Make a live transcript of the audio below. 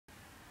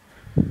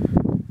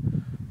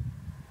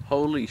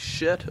Holy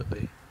shit.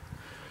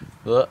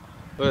 Look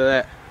at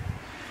that.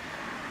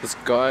 This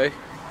guy,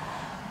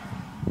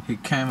 he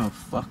came and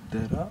fucked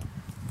it up.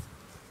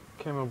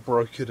 Came and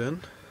broke it in.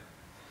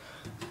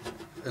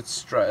 It's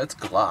straight, it's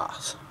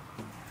glass.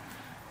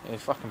 He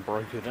fucking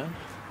broke it in.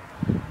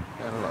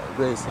 And look,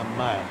 there's the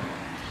mail.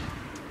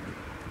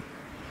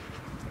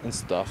 And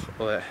stuff,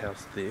 all that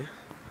house there.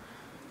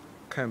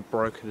 Came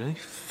broke it in, he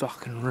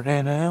fucking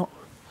ran out.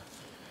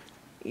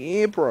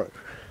 Yeah, bro.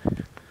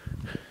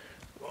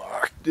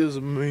 Fuck, there's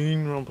a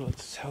mean rumble at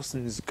this house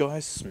and this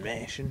guy's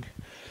smashing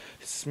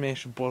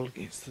a bottle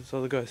against this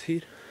other guy's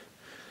head.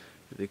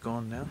 They're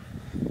gone now.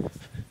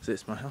 So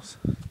that's my house.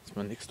 It's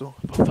my next door.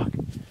 Oh fuck.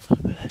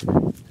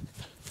 Look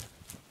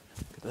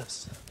at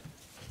this.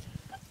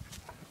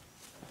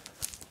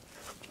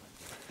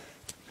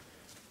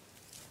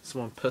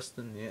 Someone pissed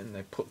in there and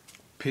they put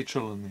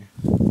petrol in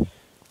there.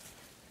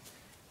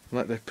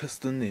 Like they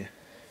pissed in there.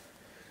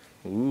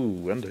 Ooh,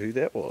 wonder who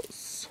that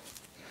was.